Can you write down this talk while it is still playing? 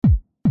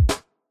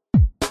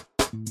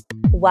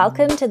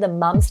Welcome to the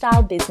Mum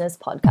Style Business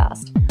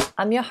Podcast.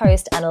 I'm your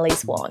host,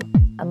 Annalise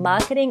Warren, a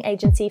marketing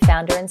agency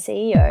founder and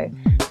CEO,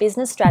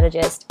 business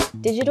strategist,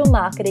 digital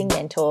marketing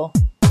mentor,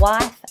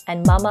 wife,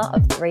 and mama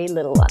of 3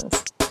 little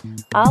ones.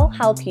 I'll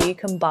help you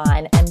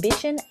combine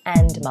ambition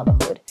and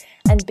motherhood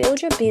and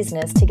build your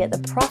business to get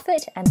the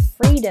profit and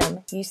freedom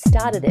you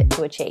started it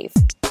to achieve.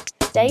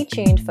 Stay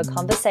tuned for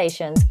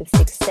conversations with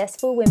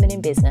successful women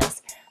in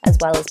business, as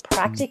well as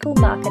practical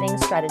marketing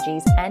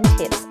strategies and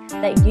tips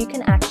that you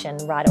can action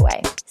right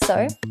away.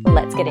 So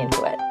let's get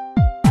into it.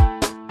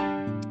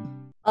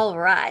 All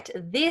right,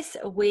 this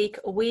week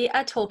we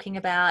are talking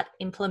about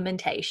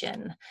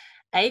implementation,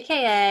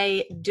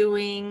 aka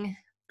doing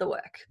the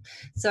work.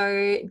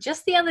 So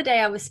just the other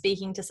day I was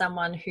speaking to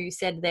someone who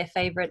said their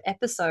favorite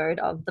episode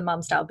of the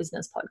Mum Style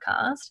Business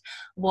Podcast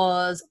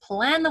was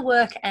plan the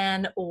work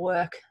and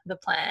work the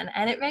plan,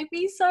 and it made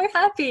me so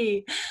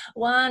happy.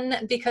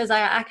 One, because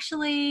I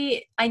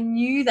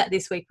knew that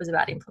this week was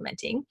about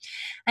implementing,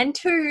 and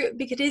two,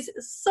 because it is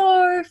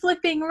so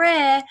flipping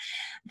rare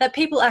that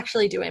people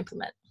actually do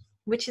implement,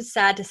 which is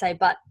sad to say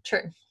but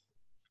true.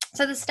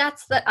 So the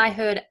stats that I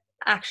heard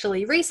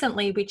actually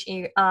recently, which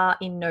are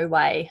in no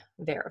way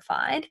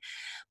verified,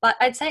 but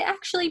I'd say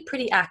actually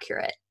pretty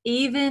accurate,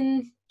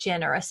 even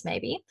generous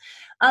maybe,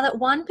 are that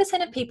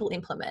 1% of people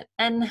implement.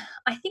 And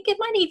I think it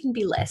might even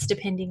be less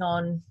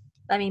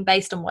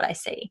based on what I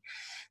see.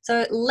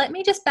 So let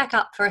me just back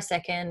up for a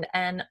second.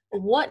 And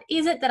what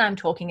is it that I'm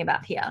talking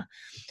about here?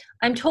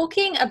 I'm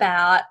talking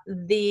about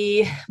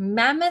the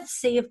mammoth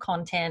sea of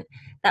content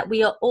that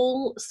we are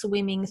all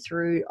swimming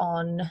through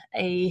on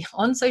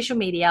social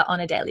media on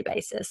a daily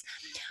basis.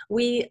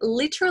 We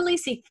literally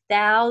see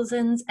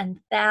thousands and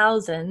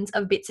thousands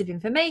of bits of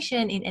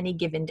information in any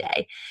given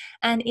day.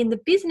 And in the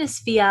business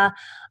sphere,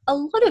 a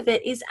lot of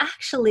it is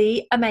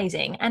actually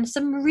amazing and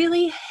some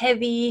really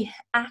heavy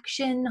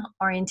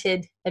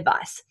action-oriented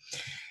advice.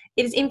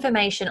 It is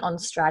information on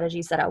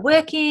strategies that are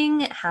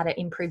working, how to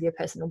improve your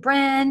personal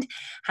brand,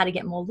 how to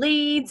get more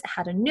leads,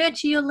 how to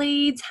nurture your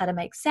leads, how to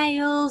make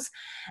sales.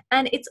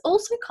 And it's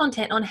also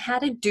content on how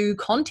to do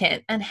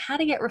content and how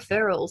to get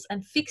referrals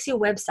and fix your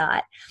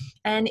website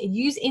and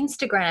use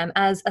Instagram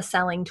as a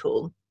selling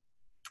tool.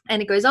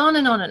 And it goes on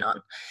and on and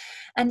on.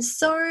 And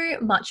so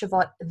much of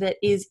it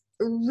is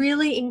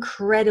really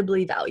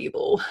incredibly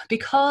valuable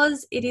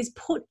because it is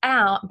put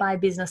out by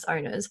business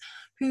owners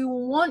who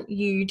want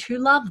you to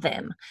love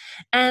them.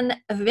 And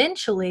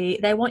eventually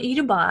they want you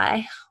to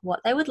buy what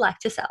they would like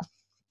to sell.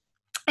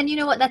 And you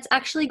know what? That's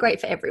actually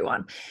great for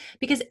everyone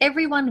because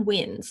everyone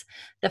wins.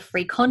 The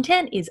free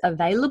content is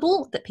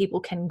available that people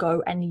can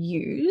go and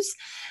use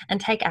and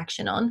take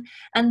action on.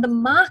 And the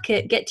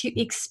market get to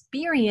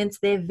experience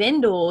their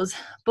vendors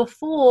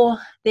before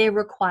they're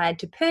required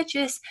to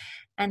purchase.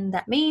 And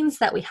that means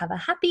that we have a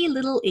happy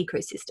little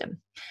ecosystem.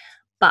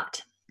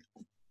 But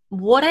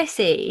what I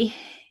see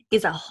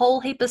is a whole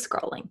heap of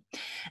scrolling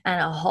and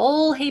a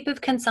whole heap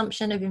of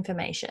consumption of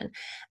information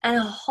and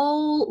a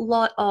whole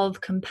lot of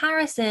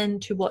comparison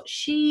to what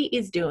she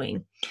is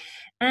doing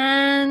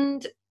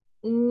and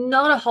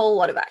not a whole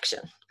lot of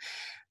action.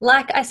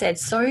 Like I said,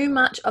 so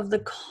much of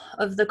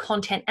the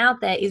content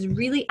out there is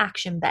really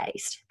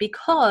action-based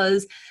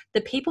because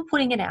the people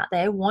putting it out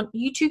there want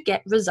you to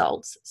get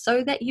results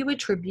so that you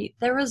attribute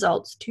the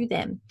results to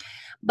them.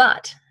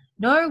 But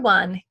no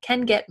one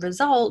can get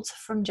results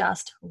from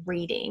just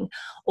reading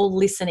or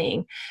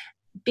listening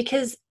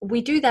because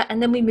we do that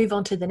and then we move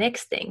on to the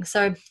next thing.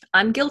 So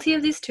I'm guilty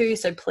of this too,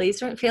 so please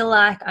don't feel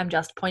like I'm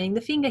just pointing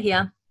the finger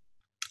here.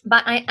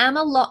 But I am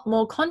a lot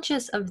more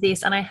conscious of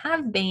this, and I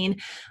have been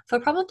for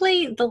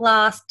probably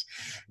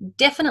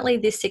definitely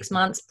this 6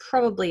 months,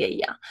 probably a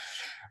year.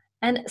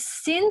 And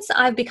since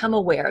I've become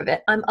aware of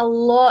it, I'm a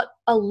lot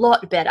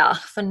better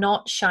for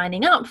not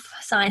signing up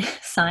for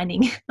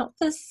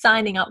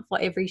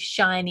every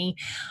shiny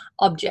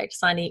object,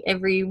 signing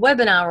every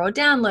webinar or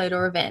download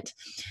or event.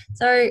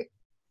 So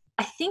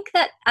I think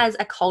that as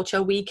a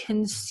culture, we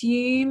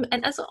consume,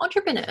 and as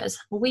entrepreneurs,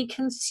 we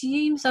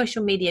consume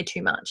social media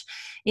too much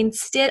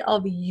instead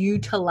of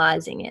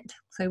utilizing it.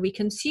 So we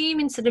consume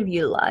instead of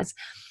utilize.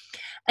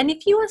 And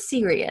if you are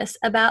serious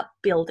about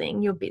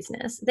building your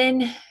business,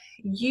 then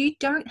you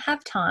don't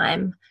have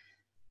time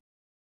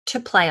to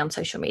play on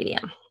social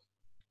media.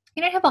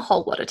 You don't have a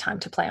whole lot of time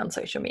to play on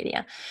social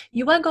media.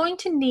 You are going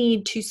to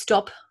need to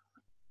stop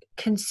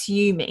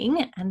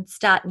consuming and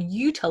start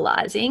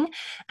utilizing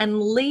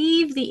and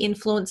leave the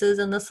influencers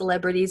and the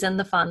celebrities and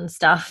the fun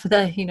stuff,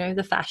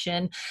 the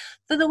fashion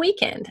for the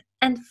weekend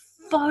and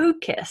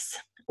focus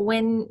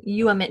when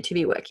you are meant to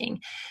be working.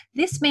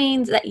 This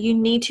means that you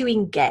need to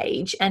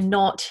engage and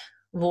not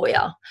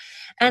voyeur.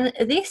 And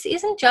this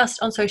isn't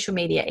just on social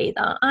media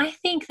either. I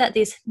think that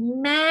this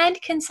mad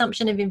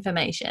consumption of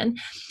information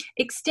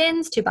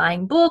extends to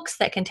buying books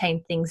that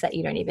contain things that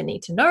you don't even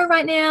need to know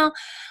right now,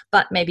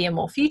 but maybe are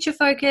more future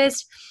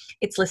focused.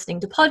 It's listening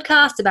to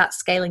podcasts about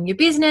scaling your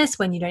business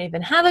when you don't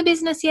even have a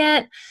business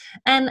yet.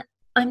 And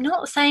I'm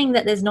not saying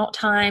that there's not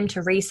time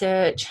to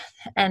research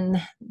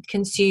and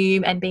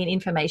consume and be an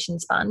information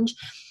sponge,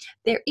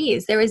 There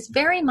is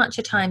very much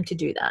a time to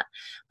do that,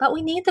 but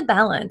we need the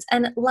balance.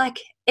 And like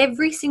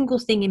every single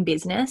thing in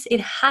business, it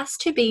has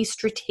to be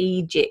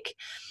strategic.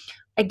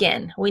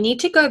 Again, we need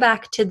to go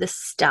back to the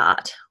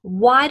start.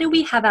 Why do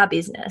we have our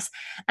business?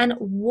 And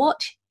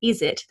what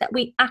is it that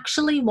we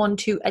actually want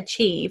to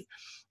achieve?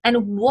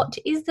 And what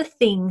is the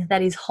thing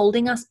that is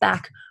holding us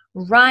back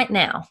right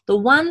now? The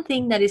one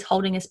thing that is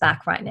holding us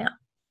back right now.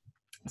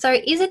 So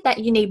is it that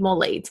you need more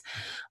leads?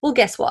 Well,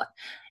 guess what?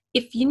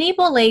 If you need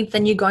more leads,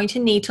 then you're going to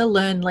need to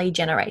learn lead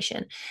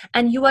generation.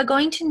 And you are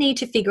going to need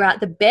to figure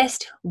out the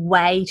best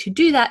way to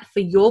do that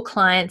for your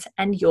clients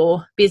and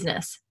your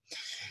business.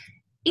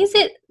 Is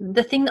it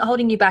the thing that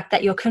holding you back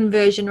that your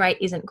conversion rate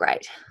isn't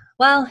great?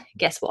 Well,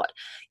 guess what?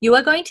 You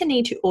are going to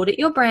need to audit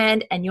your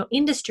brand and your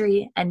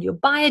industry and your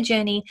buyer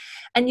journey,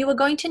 and you are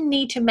going to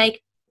need to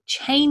make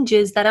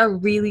changes that are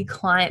really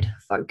client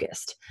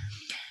focused.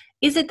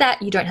 Is it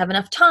that you don't have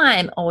enough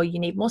time or you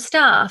need more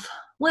staff?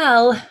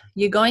 Well,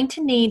 you're going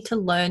to need to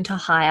learn to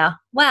hire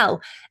well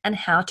and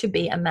how to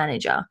be a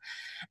manager.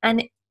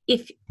 And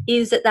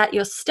is it that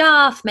your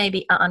staff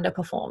maybe are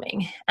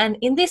underperforming? And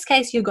in this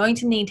case, you're going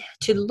to need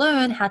to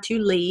learn how to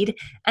lead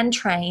and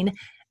train,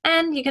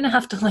 and you're going to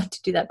have to learn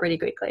to do that pretty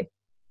quickly.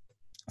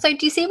 So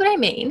do you see what I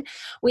mean?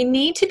 We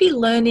need to be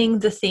learning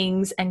the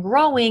things and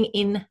growing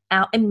in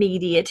our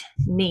immediate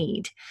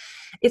need.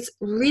 It's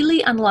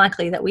really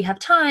unlikely that we have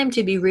time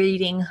to be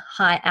reading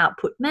high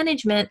output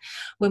management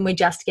when we're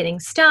just getting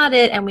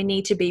started and we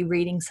need to be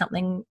reading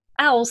something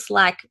else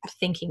like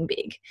thinking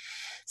big.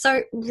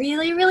 So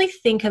really, really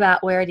think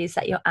about where it is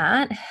that you're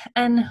at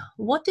and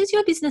what does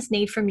your business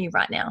need from you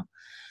right now?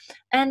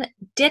 And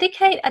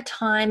dedicate a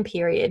time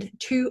period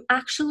to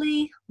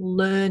actually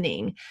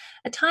learning,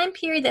 a time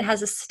period that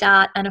has a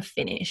start and a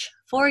finish.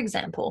 For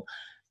example,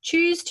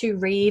 choose to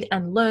read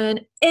and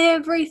learn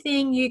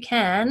everything you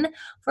can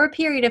for a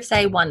period of,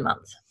 say, 1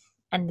 month.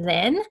 And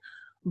then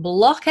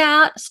block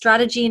out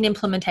strategy and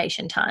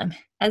implementation time.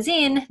 As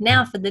in,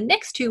 now for the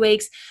next 2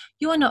 weeks,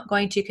 you are not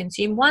going to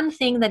consume one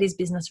thing that is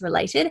business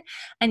related,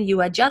 and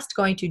you are just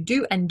going to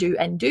do and do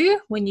and do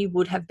when you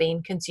would have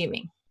been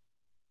consuming.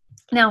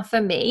 Now,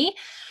 for me,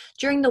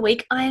 during the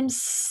week, I am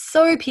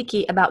so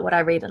picky about what I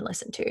read and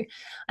listen to.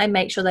 I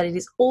make sure that it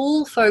is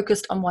all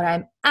focused on what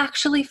I'm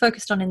actually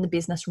focused on in the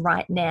business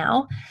right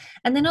now.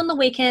 And then on the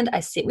weekend, I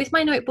sit with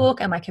my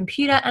notebook and my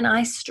computer and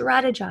I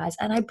strategize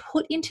and I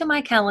put into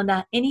my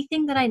calendar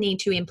anything that I need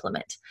to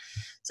implement.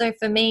 So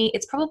for me,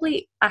 it's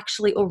probably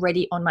actually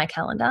already on my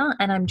calendar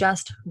and I'm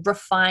just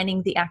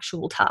refining the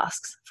actual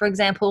tasks. For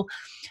example,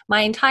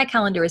 my entire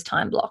calendar is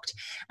time blocked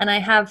and I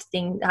have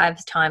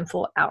time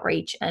for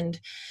outreach and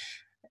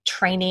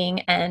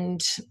training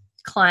and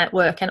client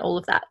work and all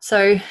of that.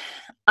 So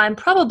I'm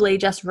probably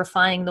just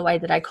refining the way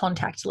that I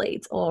contact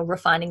leads or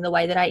refining the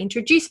way that I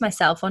introduce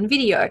myself on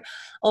video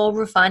or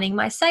refining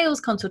my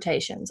sales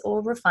consultations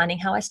or refining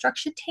how I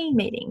structure team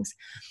meetings.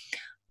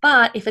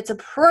 But if it's a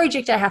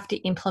project I have to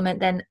implement,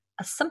 then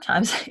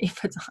sometimes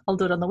I'll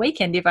do it on the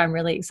weekend if I'm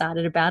really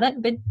excited about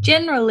it. But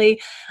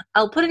generally,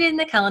 I'll put it in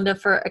the calendar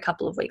for a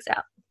couple of weeks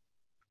out.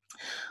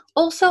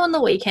 Also on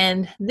the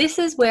weekend, this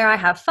is where I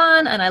have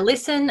fun and I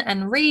listen to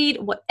and read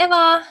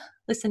whatever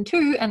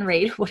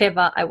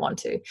I want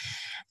to.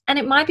 And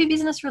it might be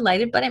business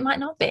related, but it might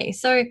not be.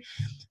 So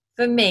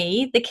for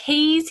me, the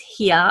keys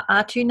here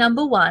are to,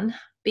 number one,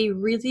 be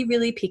really,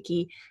 really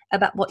picky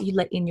about what you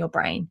let in your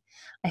brain.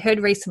 I heard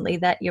recently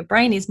that your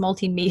brain is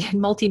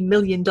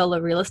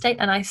multi-million-dollar real estate,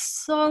 and I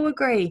so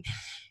agree,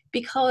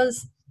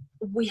 because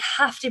we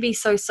have to be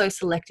so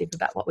selective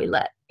about what we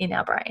let in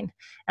our brain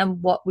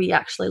and what we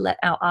actually let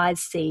our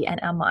eyes see and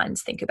our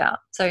minds think about.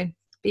 So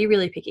be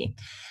really picky.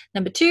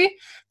 Number two,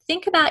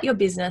 think about your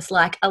business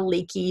like a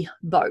leaky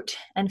boat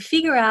and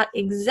figure out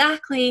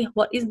exactly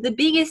what is the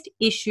biggest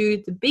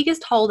issue, the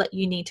biggest hole that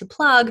you need to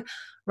plug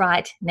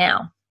right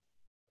now.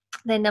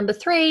 Then number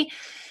three,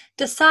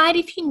 decide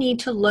if you need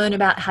to learn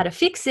about how to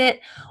fix it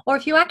or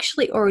if you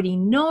actually already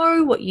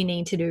know what you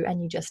need to do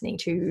and you just need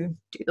to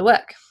do the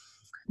work.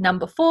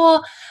 Number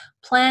four,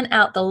 plan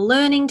out the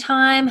learning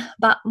time,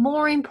 but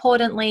more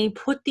importantly,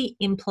 put the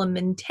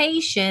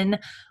implementation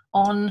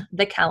on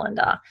the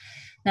calendar.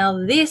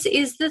 Now, this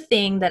is the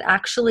thing that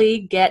actually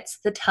gets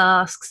the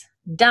tasks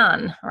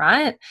done,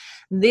 right?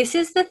 This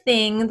is the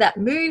thing that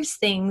moves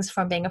things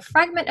from being a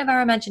fragment of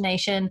our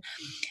imagination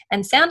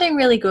and sounding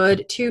really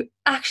good to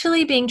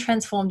actually being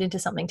transformed into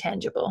something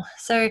tangible.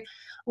 So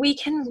we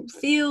can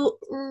feel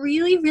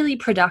really, really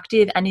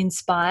productive and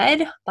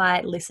inspired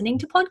by listening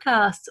to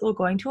podcasts or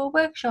going to a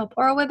workshop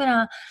or a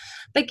webinar.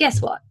 But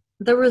guess what?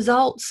 The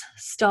results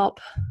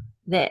stop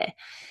there.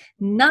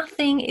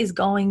 Nothing is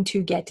going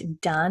to get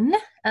done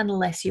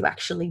unless you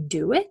actually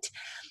do it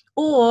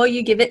or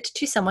you give it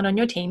to someone on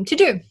your team to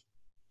do.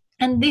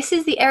 And this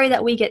is the area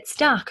that we get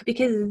stuck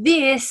because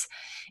this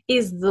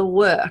is the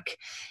work.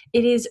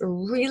 It is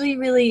really,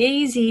 really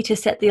easy to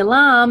set the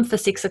alarm for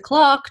 6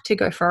 o'clock to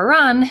go for a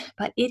run,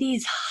 but it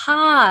is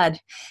hard.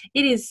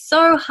 It is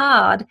so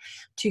hard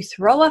to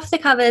throw off the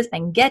covers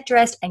and get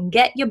dressed and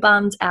get your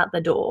buns out the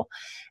door.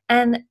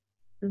 And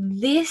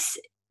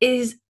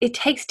it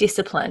takes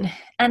discipline.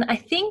 And I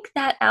think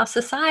that our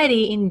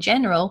society in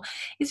general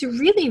is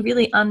really,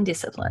 really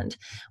undisciplined.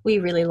 We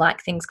really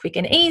like things quick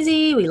and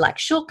easy. We like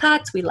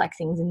shortcuts. We like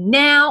things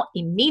now,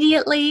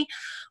 immediately.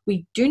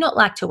 We do not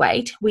like to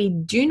wait. We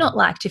do not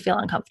like to feel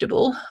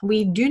uncomfortable.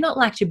 We do not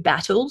like to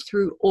battle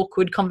through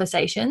awkward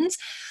conversations.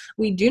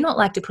 We do not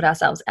like to put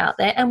ourselves out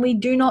there, and we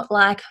do not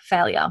like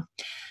failure.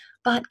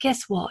 But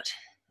guess what?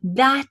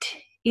 That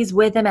is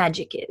where the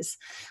magic is.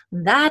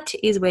 That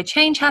is where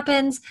change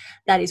happens.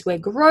 That is where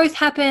growth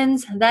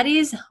happens. That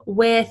is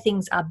where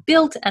things are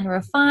built and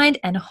refined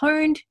and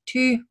honed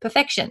to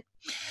perfection.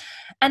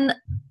 And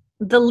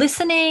the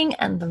listening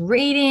and the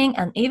reading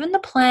and even the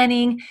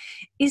planning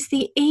is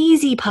the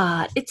easy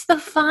part. It's the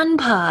fun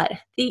part.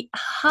 The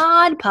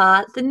hard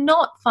part, the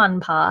not fun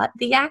part,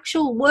 the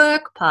actual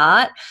work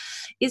part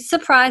is,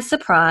 surprise,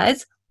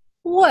 surprise,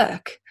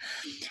 work.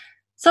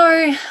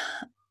 So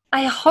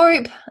I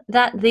hope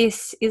that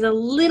this is a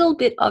little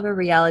bit of a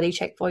reality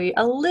check for you,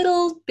 a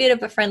little bit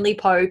of a friendly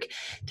poke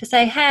to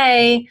say,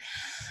 hey,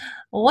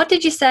 what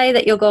did you say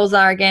that your goals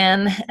are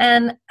again?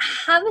 And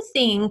have a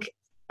think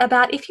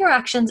about if your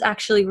actions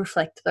actually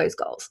reflect those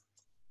goals.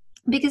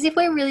 Because if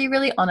we're really,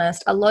 really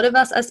honest, a lot of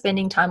us are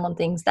spending time on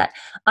things that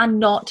are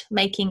not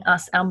making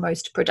us our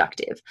most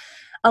productive.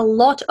 A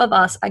lot of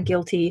us are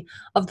guilty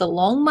of the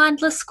long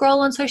mindless scroll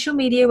on social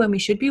media when we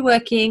should be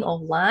working, or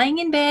lying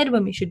in bed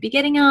when we should be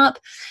getting up.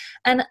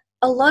 And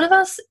a lot of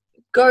us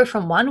go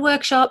from one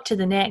workshop to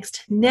the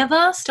next,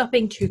 never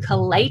stopping to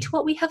collate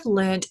what we have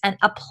learned and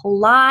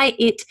apply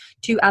it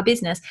to our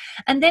business.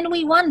 And then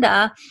we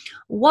wonder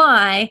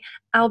why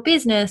our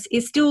business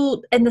is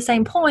still in the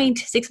same point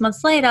 6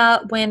 months later,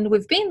 when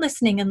we've been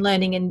listening and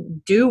learning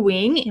and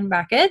doing, in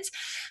brackets.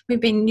 We've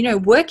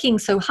been, working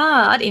so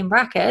hard, in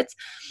brackets,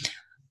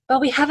 but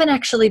we haven't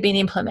actually been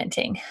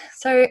implementing.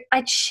 So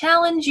I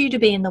challenge you to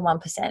be in the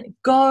 1%.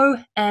 Go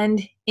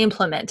and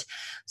implement.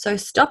 So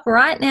stop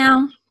right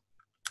now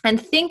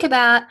and think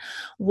about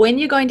when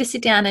you're going to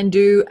sit down and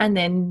do, and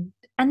then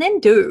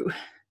do.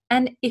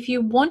 And if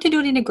you want to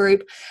do it in a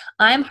group,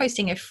 I'm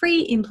hosting a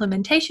free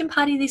implementation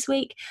party this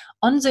week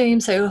on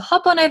Zoom. So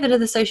hop on over to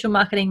the Social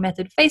Marketing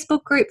Method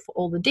Facebook group for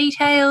all the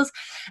details,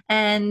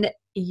 and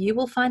you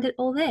will find it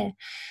all there.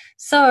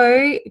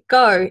 So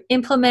go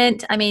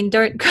implement. I mean, you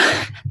don't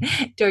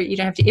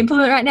have to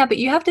implement right now, but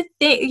you have to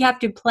think, you have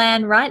to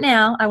plan right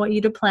now. I want you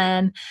to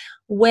plan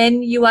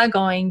when you are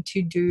going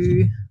to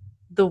do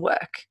the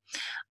work.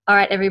 All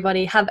right,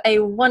 everybody, have a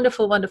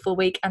wonderful, wonderful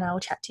week, and I will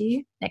chat to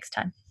you next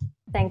time.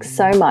 Thanks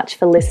so much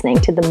for listening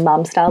to the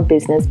Mum Style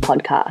Business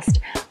podcast.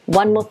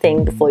 One more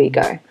thing before you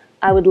go.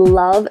 I would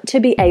love to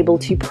be able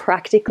to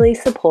practically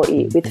support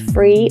you with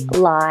free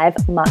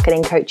live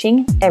marketing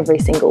coaching every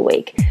single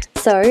week.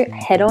 So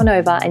head on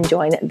over and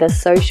join the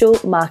Social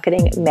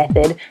Marketing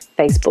Method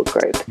Facebook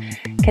group.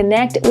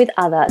 Connect with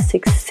other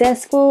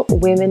successful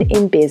women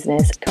in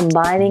business,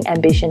 combining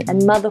ambition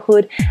and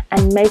motherhood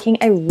and making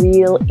a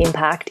real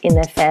impact in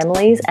their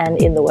families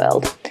and in the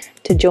world.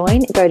 To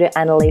join, go to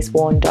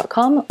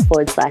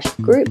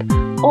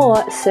annalisewarren.com/group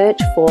or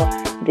search for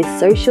the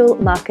Social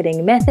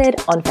Marketing Method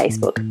on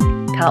Facebook.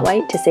 Can't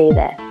wait to see you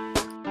there.